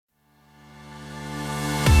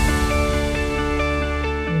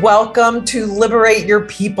Welcome to Liberate Your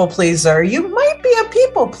People Pleaser. You might be a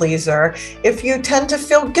people pleaser if you tend to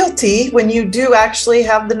feel guilty when you do actually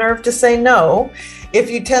have the nerve to say no. If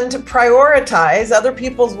you tend to prioritize other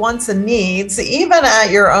people's wants and needs, even at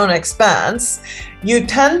your own expense. You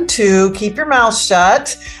tend to keep your mouth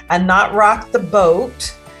shut and not rock the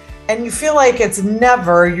boat, and you feel like it's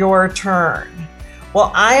never your turn.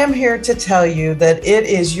 Well, I am here to tell you that it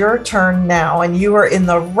is your turn now, and you are in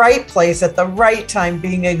the right place at the right time,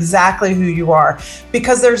 being exactly who you are,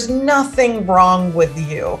 because there's nothing wrong with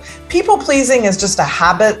you. People pleasing is just a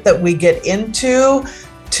habit that we get into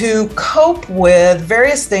to cope with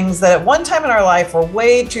various things that at one time in our life were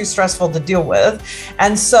way too stressful to deal with.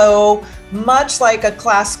 And so much like a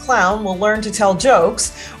class clown will learn to tell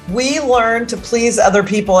jokes, we learn to please other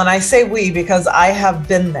people. And I say we because I have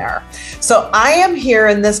been there. So I am here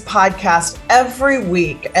in this podcast every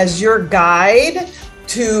week as your guide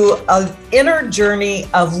to an inner journey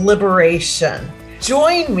of liberation.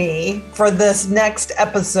 Join me for this next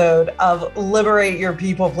episode of Liberate Your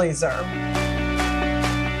People Pleaser.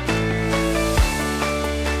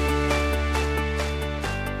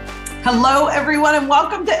 Hello, everyone, and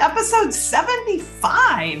welcome to episode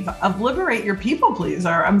 75 of Liberate Your People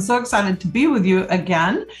Pleaser. I'm so excited to be with you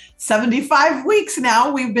again. 75 weeks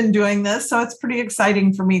now we've been doing this, so it's pretty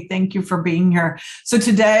exciting for me. Thank you for being here. So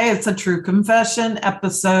today it's a true confession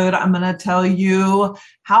episode. I'm going to tell you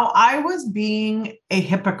how I was being a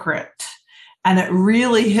hypocrite. And it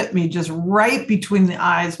really hit me just right between the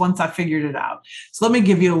eyes once I figured it out. So let me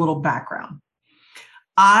give you a little background.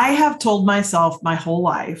 I have told myself my whole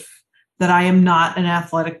life that I am not an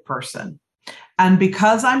athletic person. And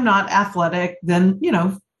because I'm not athletic, then,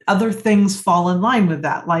 other things fall in line with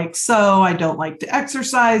that. Like, so I don't like to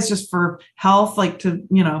exercise just for health, like to,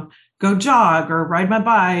 go jog or ride my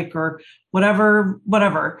bike or whatever,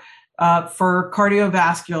 for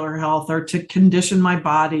cardiovascular health or to condition my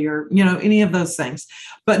body or, any of those things.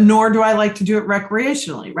 But nor do I like to do it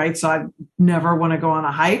recreationally, right? So I never want to go on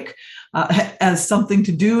a hike as something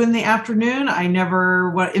to do in the afternoon.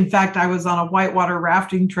 In fact, I was on a whitewater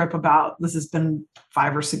rafting trip this has been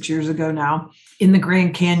 5 or 6 years ago now, in the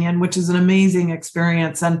Grand Canyon, which is an amazing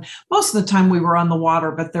experience. And most of the time we were on the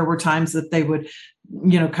water, but there were times that they would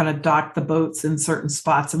kind of dock the boats in certain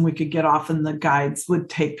spots and we could get off and the guides would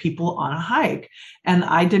take people on a hike. And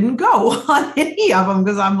I didn't go on any of them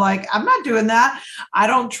because I'm like, I'm not doing that. I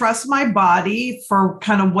don't trust my body for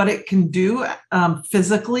kind of what it can do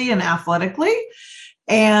physically and athletically.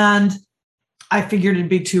 And I figured it'd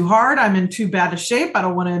be too hard. I'm in too bad a shape. I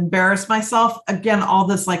don't want to embarrass myself. Again, all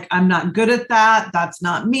this, like, I'm not good at that. That's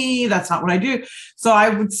not me. That's not what I do. So I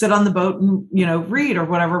would sit on the boat and, read or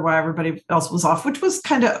whatever while everybody else was off, which was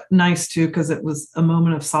kind of nice too, because it was a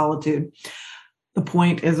moment of solitude. The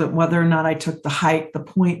point isn't whether or not I took the hike. The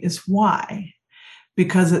point is why,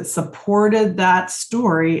 because it supported that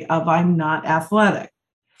story of I'm not athletic.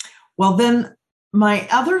 Well, then my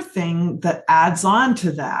other thing that adds on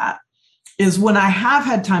to that is when I have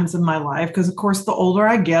had times in my life, because of course, the older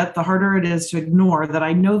I get, the harder it is to ignore that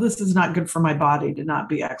I know this is not good for my body to not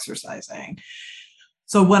be exercising.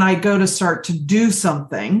 So when I go to start to do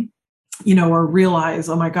something, or realize,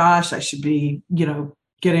 oh my gosh, I should be,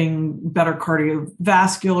 getting better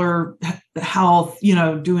cardiovascular health,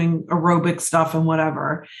 doing aerobic stuff and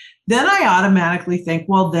whatever, then I automatically think,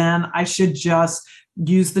 well, then I should just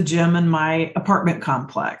use the gym in my apartment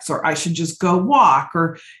complex, or I should just go walk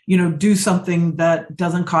or, do something that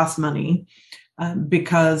doesn't cost money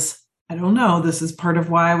because I don't know, this is part of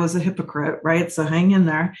why I was a hypocrite, right? So hang in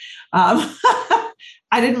there. I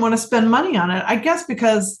didn't want to spend money on it, I guess,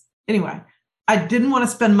 because anyway, I didn't want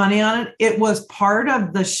to spend money on it. It was part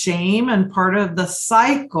of the shame and part of the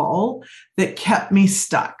cycle that kept me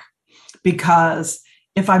stuck, because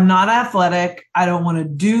if I'm not athletic, I don't want to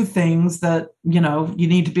do things that, you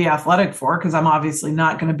need to be athletic for, because I'm obviously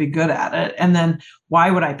not going to be good at it. And then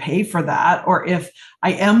why would I pay for that? Or if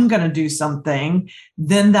I am going to do something,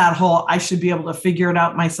 then that whole, I should be able to figure it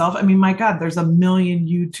out myself. I mean, my God, there's a million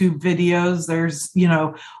YouTube videos. There's,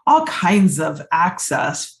 all kinds of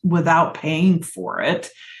access without paying for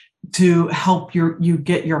it to help you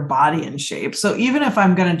get your body in shape. So even if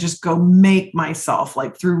I'm going to just go make myself,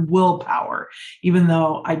 like through willpower, even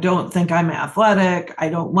though I don't think I'm athletic, I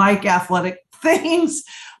don't like athletic things,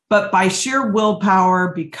 but by sheer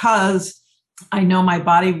willpower, because I know my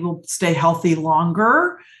body will stay healthy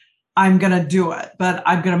longer, I'm going to do it. But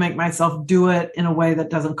I'm going to make myself do it in a way that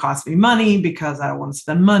doesn't cost me money, because I don't want to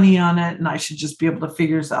spend money on it. And I should just be able to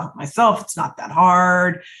figure it out myself. It's not that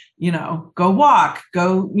hard, go walk,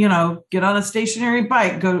 go, get on a stationary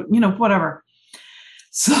bike, go, whatever.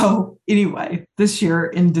 So anyway, this year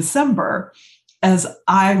in December, as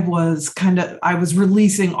I was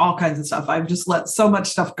releasing all kinds of stuff. I've just let so much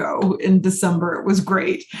stuff go in December. It was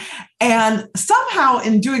great. And somehow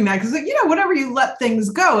in doing that, because, whenever you let things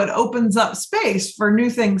go, it opens up space for new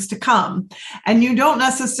things to come. And you don't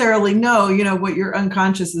necessarily know, what your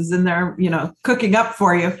unconscious is in there, cooking up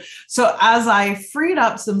for you. So as I freed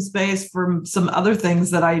up some space from some other things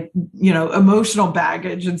that emotional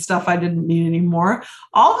baggage and stuff I didn't need anymore,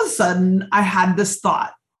 all of a sudden I had this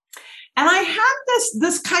thought. And I had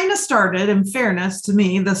this kind of started, in fairness to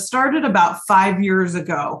me, this started about 5 years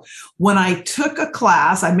ago when I took a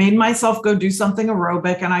class. I made myself go do something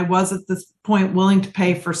aerobic, and I was at this point willing to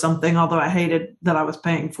pay for something, although I hated that I was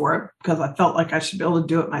paying for it because I felt like I should be able to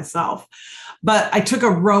do it myself. But I took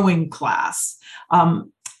a rowing class,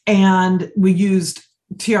 and we used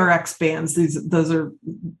TRX bands.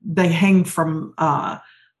 They hang from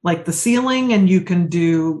like the ceiling, and you can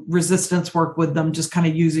do resistance work with them, just kind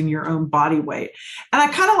of using your own body weight. And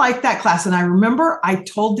I kind of liked that class. And I remember I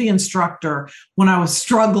told the instructor when I was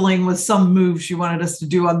struggling with some move she wanted us to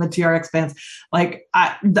do on the TRX bands, like,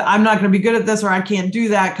 I'm not going to be good at this, or I can't do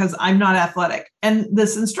that because I'm not athletic. And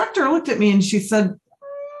this instructor looked at me and she said,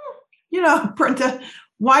 Brenda,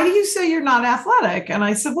 why do you say you're not athletic? And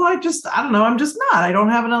I said, well, I don't know. I'm just not. I don't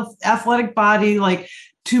have an athletic body. Like,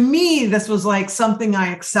 to me, this was like something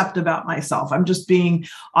I accept about myself. I'm just being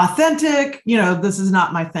authentic. This is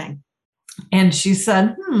not my thing. And she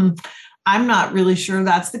said, I'm not really sure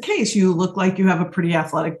that's the case. You look like you have a pretty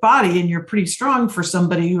athletic body and you're pretty strong for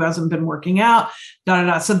somebody who hasn't been working out.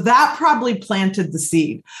 So that probably planted the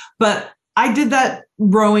seed. But I did that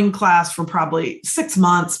rowing class for probably 6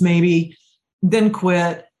 months, maybe, then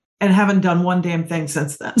quit, and haven't done one damn thing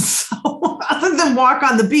since then. So other than walk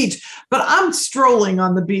on the beach, but I'm strolling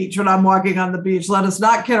on the beach when I'm walking on the beach. Let us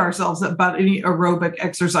not kid ourselves about any aerobic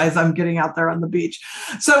exercise I'm getting out there on the beach.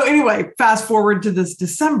 So anyway, fast forward to this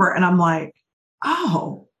December, and I'm like,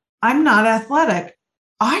 oh, I'm not athletic.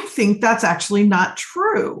 I think that's actually not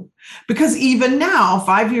true, because even now,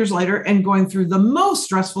 5 years later, and going through the most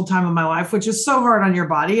stressful time of my life, which is so hard on your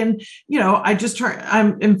body. And,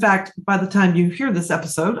 in fact, by the time you hear this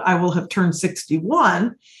episode, I will have turned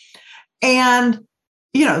 61. And,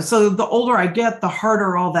 so the older I get, the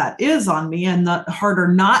harder all that is on me, and the harder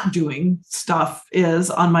not doing stuff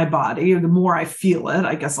is on my body, or the more I feel it,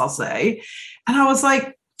 I guess I'll say. And I was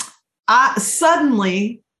like,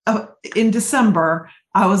 suddenly in December,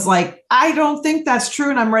 I was like, I don't think that's true,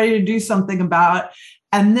 and I'm ready to do something about it.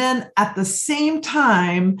 And then at the same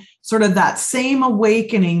time, sort of that same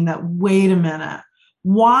awakening that, wait a minute,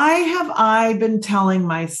 why have I been telling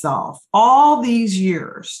myself all these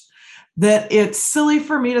years that it's silly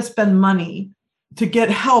for me to spend money to get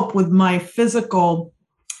help with my physical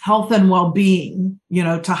health and well-being,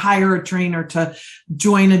 to hire a trainer, to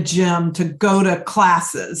join a gym, to go to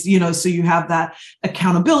classes, so you have that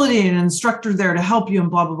accountability and an instructor there to help you and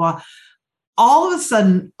blah, blah, blah. All of a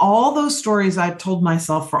sudden, all those stories I've told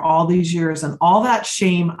myself for all these years and all that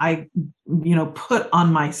shame I, put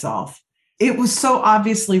on myself, it was so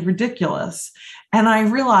obviously ridiculous. And I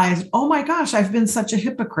realized, oh my gosh, I've been such a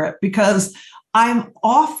hypocrite, because I'm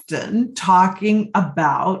often talking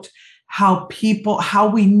about how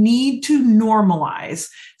we need to normalize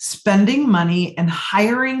spending money and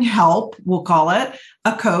hiring help, we'll call it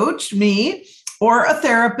a coach, me, or a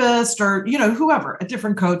therapist, or, whoever, a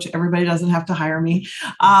different coach. Everybody doesn't have to hire me.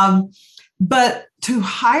 But to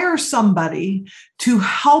hire somebody to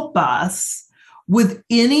help us with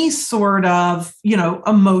any sort of,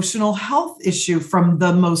 emotional health issue, from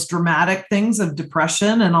the most dramatic things of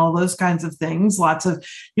depression and all those kinds of things, lots of,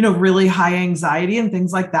 really high anxiety and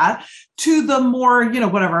things like that, to the more,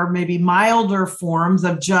 whatever, maybe milder forms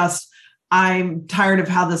of just, I'm tired of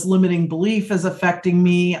how this limiting belief is affecting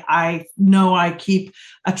me. I know I keep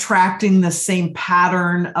attracting the same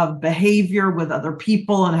pattern of behavior with other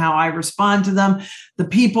people and how I respond to them. The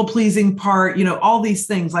people pleasing part, all these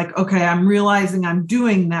things, like, okay, I'm realizing I'm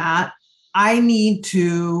doing that. I need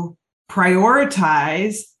to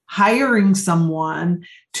prioritize hiring someone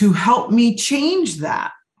to help me change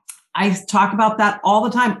that. I talk about that all the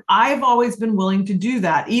time. I've always been willing to do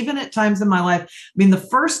that, even at times in my life. I mean,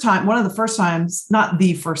 one of the first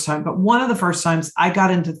times I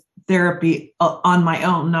got into therapy on my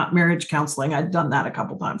own, not marriage counseling. I'd done that a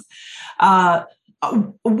couple times.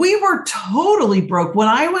 We were totally broke. When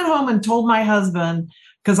I went home and told my husband,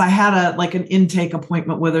 because I had an intake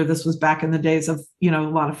appointment with her. This was back in the days of, a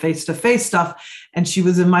lot of face-to-face stuff. And she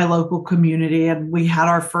was in my local community, and we had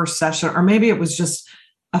our first session, or maybe it was just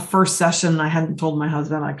a first session. I hadn't told my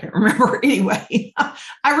husband, I can't remember anyway.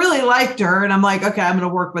 I really liked her and I'm like, okay, I'm going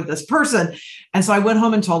to work with this person. And so I went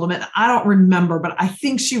home and told him, and I don't remember, but I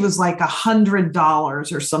think she was like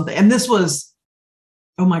 $100 or something. And this was,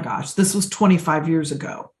 oh my gosh, this was 25 years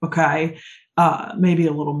ago. Okay. Maybe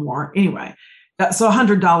a little more. Anyway, so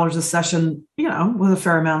 $100 a session, was a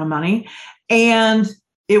fair amount of money. And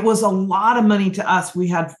it was a lot of money to us. We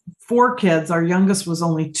had 4 kids. Our youngest was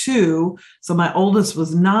only 2. So my oldest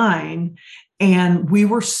was 9. And we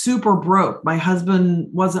were super broke. My husband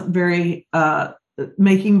wasn't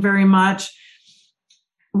making very much.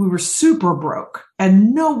 We were super broke.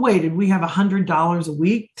 And no way did we have $100 a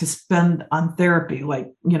week to spend on therapy,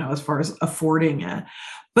 as far as affording it.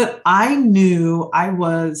 But I knew I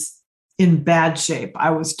was in bad shape.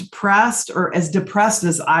 I was depressed, or as depressed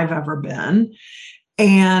as I've ever been.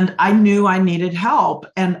 And I knew I needed help.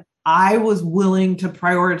 And I was willing to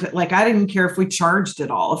prioritize. Like, I didn't care if we charged it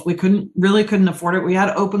all. If we couldn't afford it, we had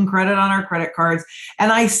open credit on our credit cards.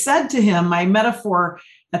 And I said to him, my metaphor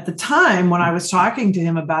at the time when I was talking to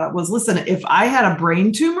him about it was, listen, if I had a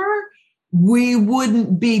brain tumor, we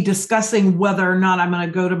wouldn't be discussing whether or not I'm going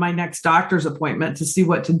to go to my next doctor's appointment to see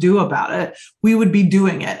what to do about it. We would be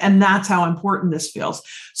doing it. And that's how important this feels.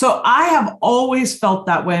 So I have always felt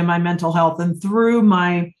that way in my mental health. And through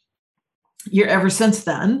my year, ever since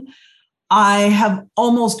then, I have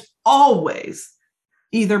almost always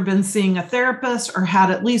either been seeing a therapist or had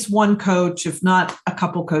at least one coach, if not a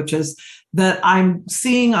couple coaches, that I'm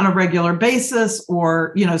seeing on a regular basis,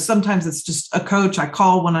 or, sometimes it's just a coach I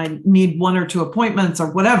call when I need 1 or 2 appointments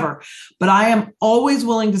or whatever. But I am always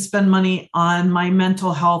willing to spend money on my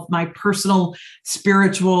mental health, my personal,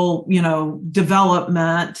 spiritual,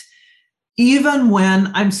 development, even when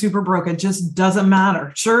I'm super broke. It just doesn't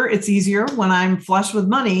matter. Sure, it's easier when I'm flush with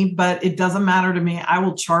money, but it doesn't matter to me. I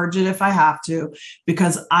will charge it if I have to,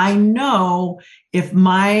 because I know if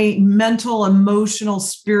my mental, emotional,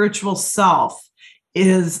 spiritual self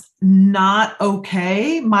is not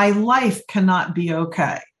okay, my life cannot be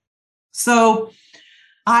okay. So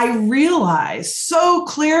I realized so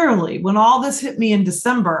clearly when all this hit me in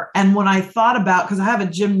December, and when I thought about, because I have a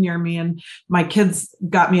gym near me and my kids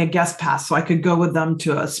got me a guest pass so I could go with them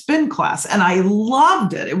to a spin class, and I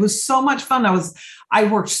loved it. It was so much fun. I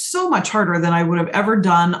worked so much harder than I would have ever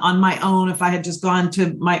done on my own if I had just gone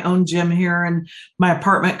to my own gym here in my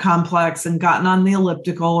apartment complex and gotten on the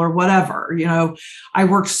elliptical or whatever. I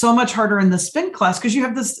worked so much harder in the spin class because you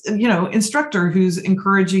have this, instructor who's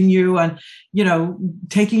encouraging you and,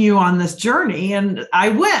 taking you on this journey. And I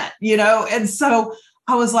went, and so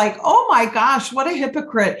I was like, oh my gosh, what a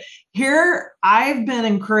hypocrite. Here I've been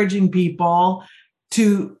encouraging people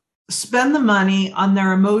to spend the money on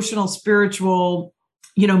their emotional, spiritual,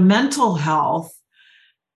 mental health.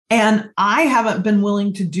 And I haven't been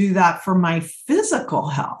willing to do that for my physical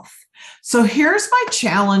health. So here's my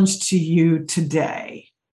challenge to you today.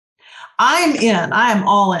 I am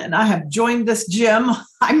all in. I have joined this gym.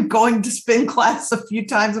 I'm going to spin class a few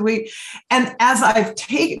times a week. And as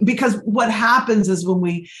because what happens is when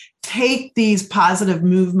we take these positive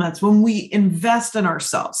movements, when we invest in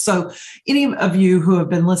ourselves. So any of you who have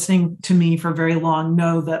been listening to me for very long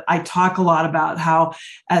know that I talk a lot about how,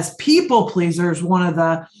 as people pleasers, one of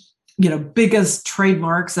the biggest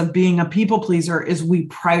trademarks of being a people pleaser is we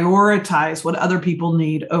prioritize what other people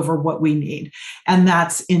need over what we need. And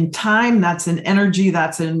that's in time, that's in energy,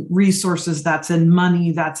 that's in resources, that's in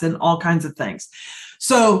money, that's in all kinds of things.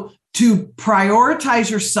 So to prioritize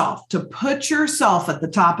yourself, to put yourself at the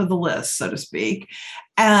top of the list, so to speak,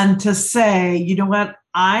 and to say, you know what,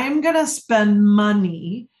 I'm going to spend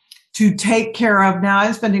money to take care of, now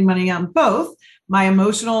I'm spending money on both my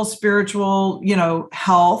emotional, spiritual,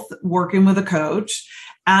 health, working with a coach,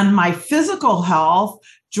 and my physical health,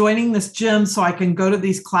 joining this gym so I can go to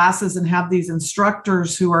these classes and have these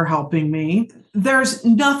instructors who are helping me. There's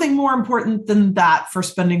nothing more important than that for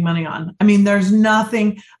spending money on. I mean, there's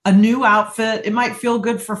nothing, a new outfit, it might feel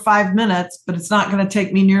good for 5 minutes, but it's not going to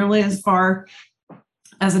take me nearly as far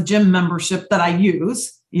as a gym membership that I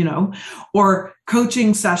use, or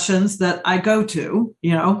coaching sessions that I go to,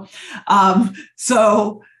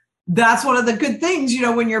 so that's one of the good things,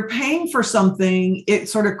 when you're paying for something, it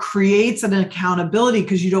sort of creates an accountability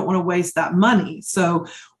because you don't want to waste that money. So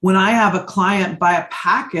when I have a client buy a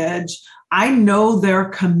package, I know they're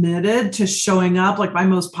committed to showing up. Like my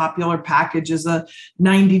most popular package is a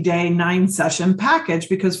 90-day, 9-session package,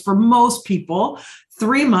 because for most people,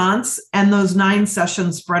 3 months and those 9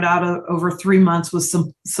 sessions spread out over 3 months with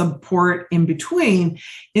some support in between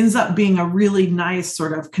ends up being a really nice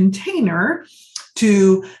sort of container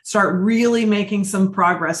to start really making some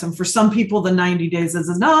progress. And for some people, the 90 days is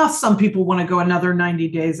enough. Some people want to go another 90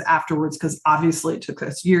 days afterwards, because obviously it took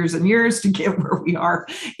us years and years to get where we are.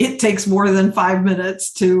 It takes more than 5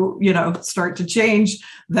 minutes to, start to change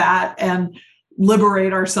that and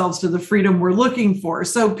liberate ourselves to the freedom we're looking for.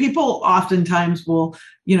 So people oftentimes will,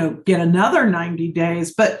 get another 90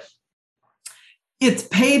 days, but it's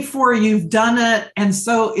paid for, you've done it. And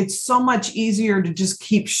so it's so much easier to just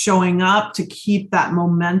keep showing up, to keep that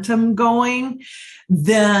momentum going,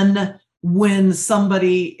 than when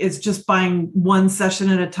somebody is just buying one session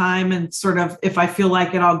at a time and sort of, if I feel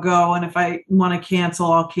like it, I'll go. And if I want to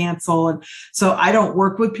cancel, I'll cancel. And so I don't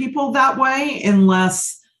work with people that way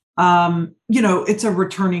unless it's a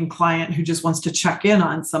returning client who just wants to check in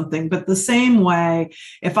on something. But the same way,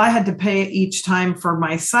 if I had to pay each time for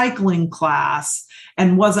my cycling class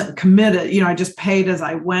and wasn't committed, I just paid as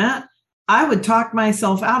I went, I would talk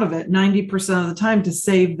myself out of it 90% of the time to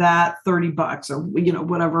save that $30 or,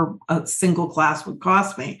 whatever a single class would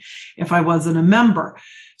cost me if I wasn't a member.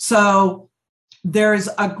 So there's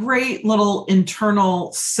a great little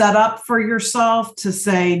internal setup for yourself to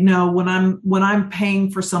say, no, when I'm paying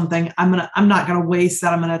for something, I'm not going to waste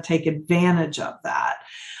that. I'm going to take advantage of that.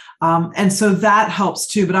 And so that helps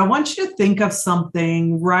too. But I want you to think of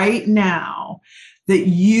something right now that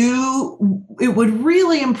it would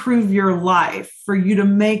really improve your life for you to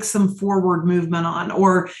make some forward movement on,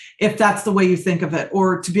 or if that's the way you think of it,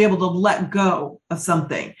 or to be able to let go of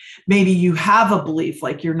something. Maybe you have a belief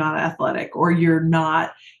like you're not athletic, or you're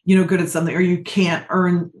not, good at something, or you can't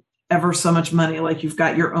earn ever so much money, like you've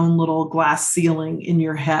got your own little glass ceiling in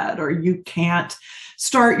your head, or you can't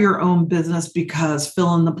start your own business because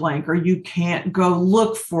fill in the blank, or you can't go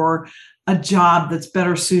look for a job that's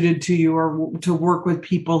better suited to you, or to work with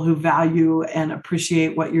people who value and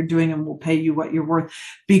appreciate what you're doing and will pay you what you're worth,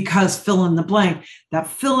 because fill in the blank. That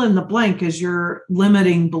fill in the blank is your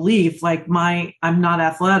limiting belief, like I'm not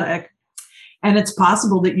athletic. And it's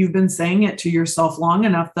possible that you've been saying it to yourself long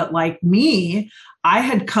enough that, like me, I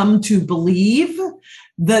had come to believe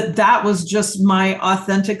that was just my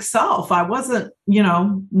authentic self. I wasn't,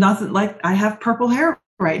 nothing, like I have purple hair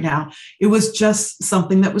right now. It was just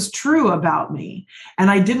something that was true about me.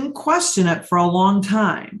 And I didn't question it for a long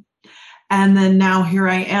time. And then now here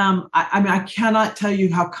I am. I cannot tell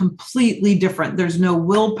you how completely different. There's no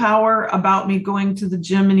willpower about me going to the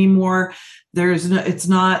gym anymore. It's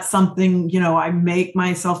not something, I make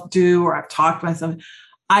myself do, or I've talked to myself.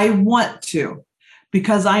 I want to,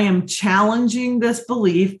 because I am challenging this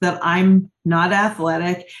belief that I'm not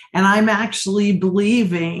athletic, and I'm actually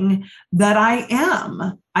believing that I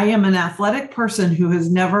am. I am an athletic person who has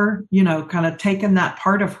never, kind of taken that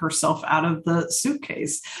part of herself out of the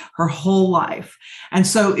suitcase her whole life. And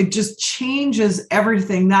so it just changes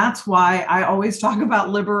everything. That's why I always talk about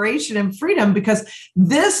liberation and freedom, because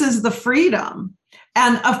this is the freedom.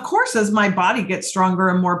 And of course, as my body gets stronger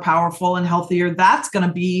and more powerful and healthier, that's going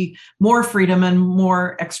to be more freedom and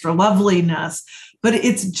more extra loveliness. But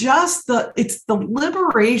it's the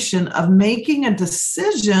liberation of making a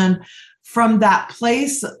decision from that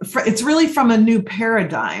place. It's really from a new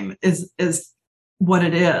paradigm is what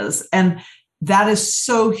it is. And that is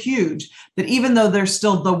so huge that even though there's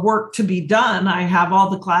still the work to be done, I have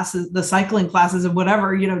all the classes, the cycling classes and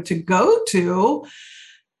whatever, to go to.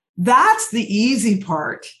 That's the easy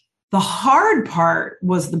part. The hard part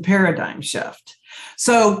was the paradigm shift.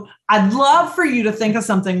 So I'd love for you to think of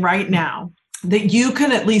something right now that you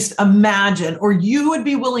can at least imagine, or you would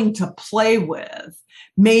be willing to play with.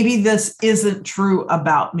 Maybe this isn't true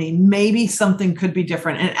about me. Maybe something could be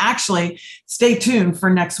different. And actually, stay tuned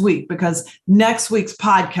for next week, because next week's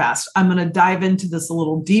podcast, I'm going to dive into this a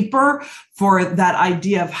little deeper, for that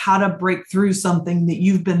idea of how to break through something that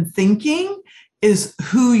you've been thinking is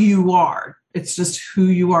who you are. It's just who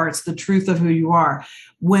you are. It's the truth of who you are.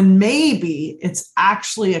 When maybe it's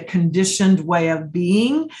actually a conditioned way of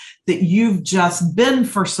being that you've just been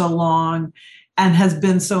for so long, and has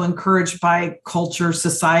been so encouraged by culture,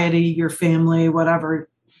 society, your family, whatever,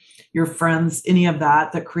 your friends, any of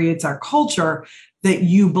that creates our culture, that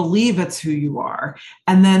you believe it's who you are.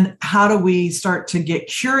 And then how do we start to get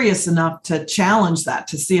curious enough to challenge that,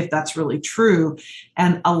 to see if that's really true,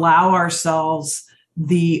 and allow ourselves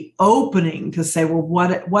the opening to say, well,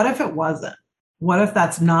 what if it wasn't? What if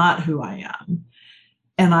that's not who I am?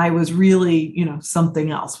 And I was really,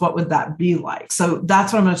 something else. What would that be like? So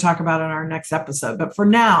that's what I'm going to talk about in our next episode. But for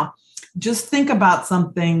now, just think about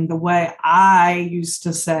something the way I used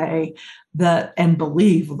to say that, and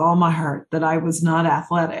believe with all my heart that I was not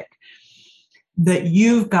athletic, that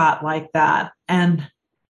you've got like that. And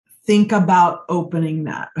think about opening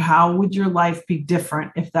that. How would your life be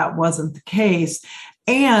different if that wasn't the case?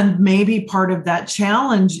 And maybe part of that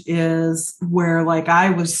challenge is where, like,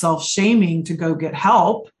 I was self-shaming to go get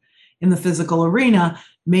help in the physical arena.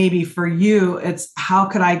 Maybe for you, it's how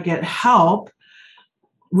could I get help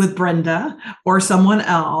with Brenda or someone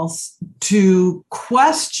else to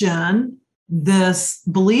question this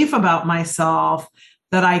belief about myself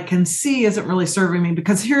that I can see isn't really serving me?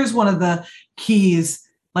 Because here's one of the keys,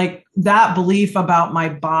 like that belief about my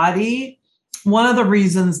body. One of the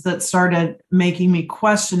reasons that started making me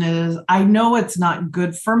question it is I know it's not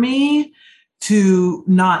good for me to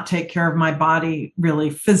not take care of my body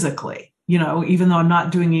really physically, even though I'm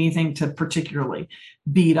not doing anything to particularly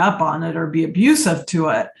beat up on it or be abusive to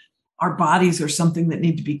it. Our bodies are something that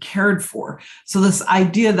need to be cared for. So this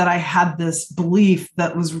idea that I had this belief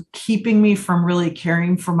that was keeping me from really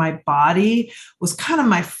caring for my body was kind of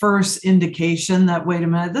my first indication that, wait a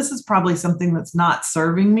minute, this is probably something that's not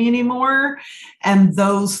serving me anymore. And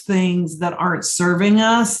those things that aren't serving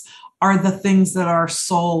us are the things that our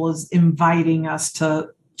soul is inviting us to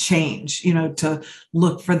change, to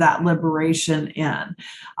look for that liberation in.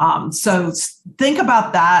 So think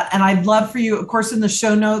about that. And I'd love for you, of course, in the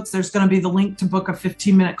show notes, there's going to be the link to book a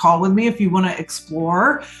 15-minute call with me if you want to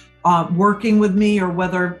explore working with me, or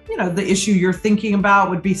whether, the issue you're thinking about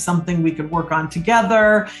would be something we could work on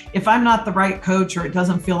together. If I'm not the right coach or it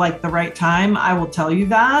doesn't feel like the right time, I will tell you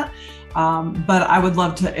that. But I would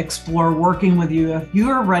love to explore working with you if you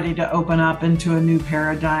are ready to open up into a new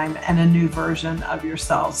paradigm and a new version of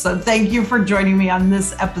yourself. So thank you for joining me on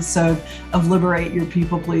this episode of Liberate Your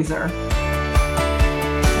People Pleaser.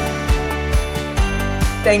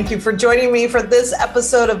 Thank you for joining me for this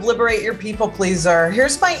episode of Liberate Your People Pleaser.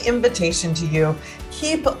 Here's my invitation to you.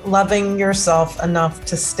 Keep loving yourself enough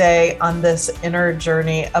to stay on this inner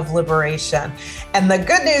journey of liberation. And the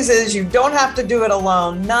good news is you don't have to do it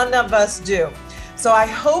alone. None of us do. So I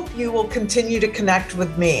hope you will continue to connect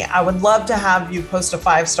with me. I would love to have you post a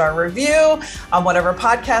 5-star review on whatever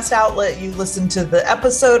podcast outlet you listen to the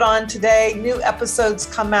episode on today. New episodes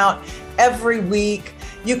come out every week.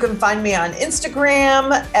 You can find me on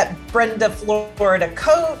Instagram at Brenda Florida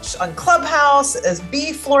Coach, on Clubhouse as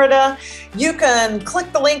B Florida. You can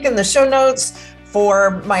click the link in the show notes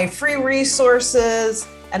for my free resources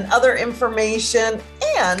and other information.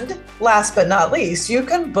 And last but not least, you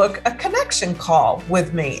can book a connection call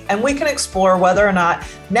with me, and we can explore whether or not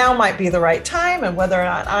now might be the right time and whether or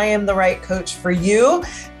not I am the right coach for you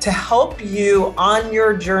to help you on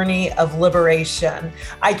your journey of liberation.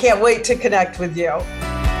 I can't wait to connect with you.